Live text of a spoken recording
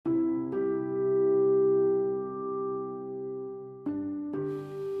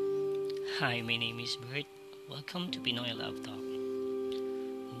Hi, my name is Bert. Welcome to Pinoy Love Talk.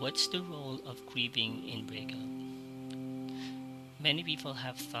 What's the role of grieving in breakup? Many people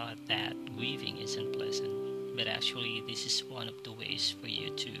have thought that grieving isn't pleasant, but actually, this is one of the ways for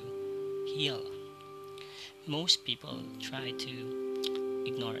you to heal. Most people try to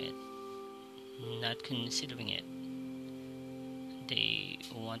ignore it, not considering it. They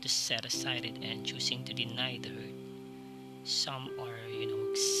want to set aside it and choosing to deny the hurt. Some are,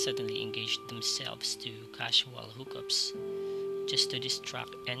 suddenly engage themselves to casual hookups just to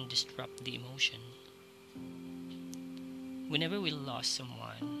distract and disrupt the emotion. Whenever we lost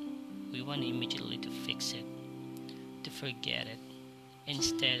someone, we want immediately to fix it, to forget it,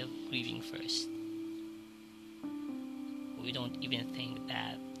 instead of grieving first. We don't even think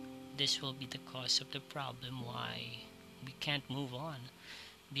that this will be the cause of the problem why we can't move on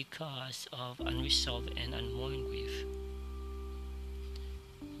because of unresolved and unmourned grief.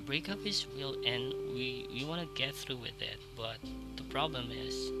 Breakup is real and we want to get through with it, but the problem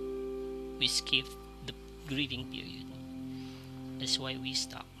is we skip the grieving period. That's why we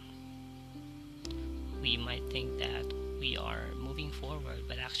stop. We might think that we are moving forward,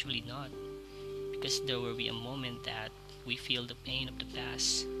 but actually not, because there will be a moment that we feel the pain of the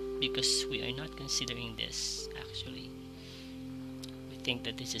past because we are not considering this actually. We think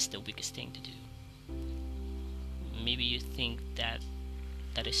that this is the weakest thing to do. Maybe you think that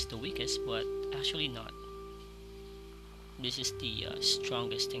that is the weakest, but actually not. This is the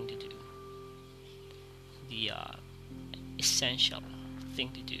strongest thing to do, the essential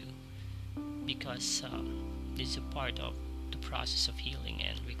thing to do, because this is a part of the process of healing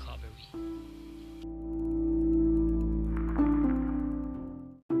and recovery.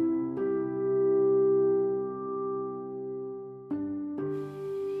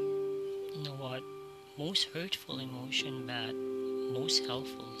 You know what? Most hurtful emotion, but most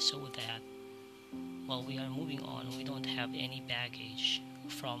helpful, so that while we are moving on, we don't have any baggage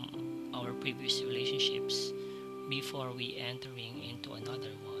from our previous relationships before we entering into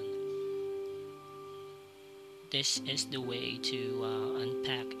another one. This is the way to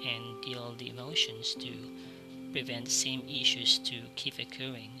unpack and deal the emotions to prevent the same issues to keep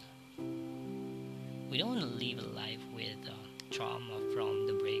occurring. We don't want to live a life with trauma from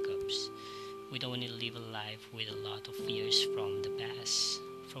the breakups. We don't want to live a life with a lot of fears from the past,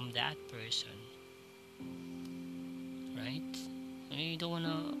 from that person, right? We don't want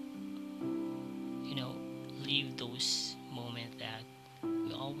to, live those moments that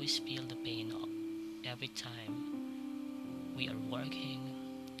we always feel the pain of every time we are working,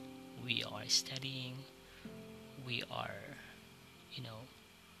 we are studying, we are, you know,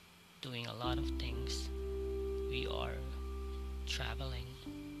 doing a lot of things, we are traveling.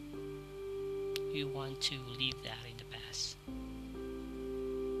 We want to leave that in the past.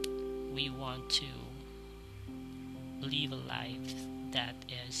 We want to live a life that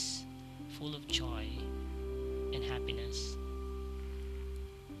is full of joy and happiness.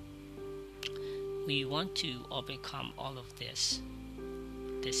 We want to overcome all of this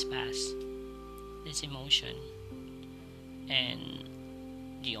past, this emotion, and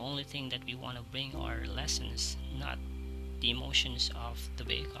the only thing that we want to bring are lessons, not the emotions of the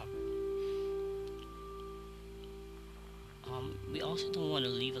breakup. We also don't want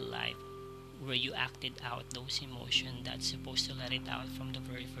to live a life where you acted out those emotions that's supposed to let it out from the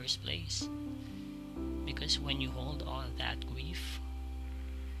very first place. Because when you hold on that grief,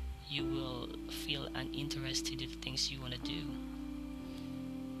 you will feel uninterested in the things you want to do.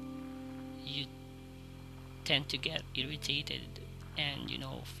 You tend to get irritated and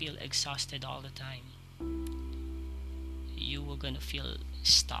feel exhausted all the time. You are gonna feel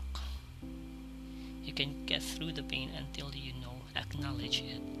stuck. You can get through the pain until acknowledge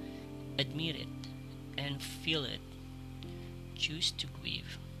it, admit it, and feel it. Choose to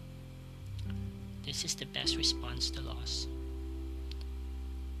grieve. This is the best response to loss.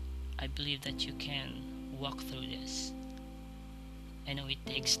 I believe that you can walk through this. I know it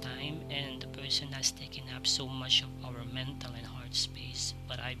takes time and the person has taken up so much of our mental and heart space,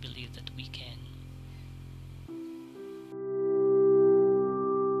 but I believe that we can.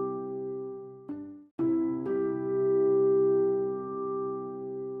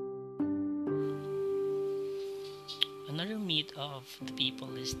 Another myth of the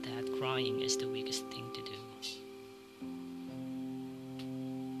people is that crying is the weakest thing to do.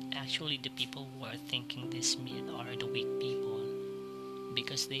 Actually, the people who are thinking this myth are the weak people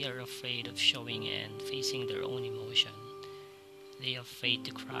because they are afraid of showing and facing their own emotion. They are afraid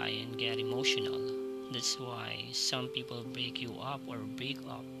to cry and get emotional. That's why some people break you up or break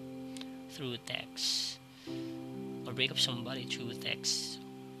up through text or break up somebody through text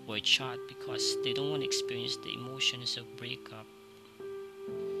word shut because they don't want to experience the emotions of breakup.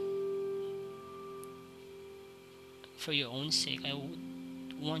 For your own sake, I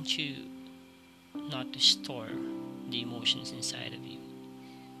would want you not to store the emotions inside of you.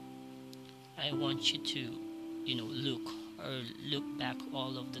 I want you to, look back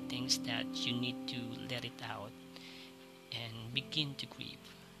all of the things that you need to let it out and begin to grieve.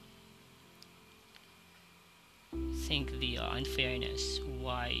 Think the unfairness,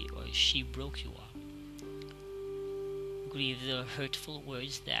 why or she broke you up. Grieve the hurtful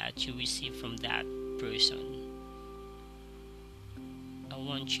words that you received from that person. I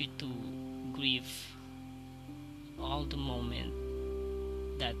want you to grieve all the moment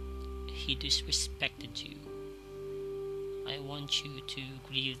that he disrespected you. I want you to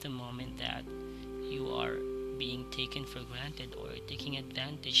grieve the moment that you are being taken for granted or taking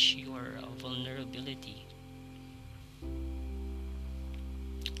advantage your vulnerability.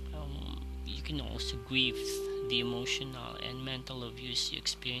 You can also grieve the emotional and mental abuse you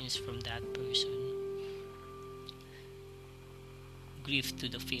experience from that person. Grief to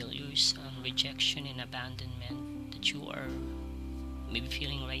the failures, rejection, and abandonment that you are maybe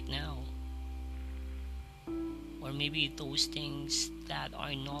feeling right now. Or maybe those things that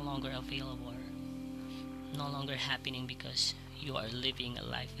are no longer available, no longer happening because you are living a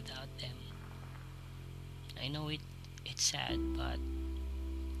life without them. I know it's sad, but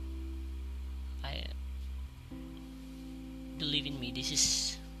I believe in me, this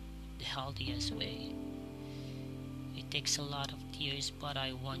is the healthiest way. It takes a lot of tears, but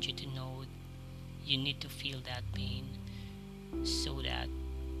I want you to know you need to feel that pain so that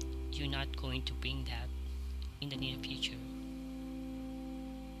you're not going to bring that in the near future.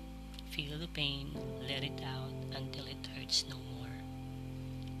 Feel the pain, let it out until it hurts no more.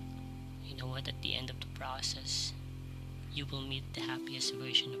 You know what? At the end of the process, you will meet the happiest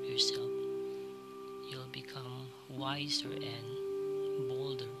version of yourself. You'll become wiser and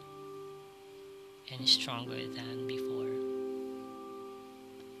bolder and stronger than before.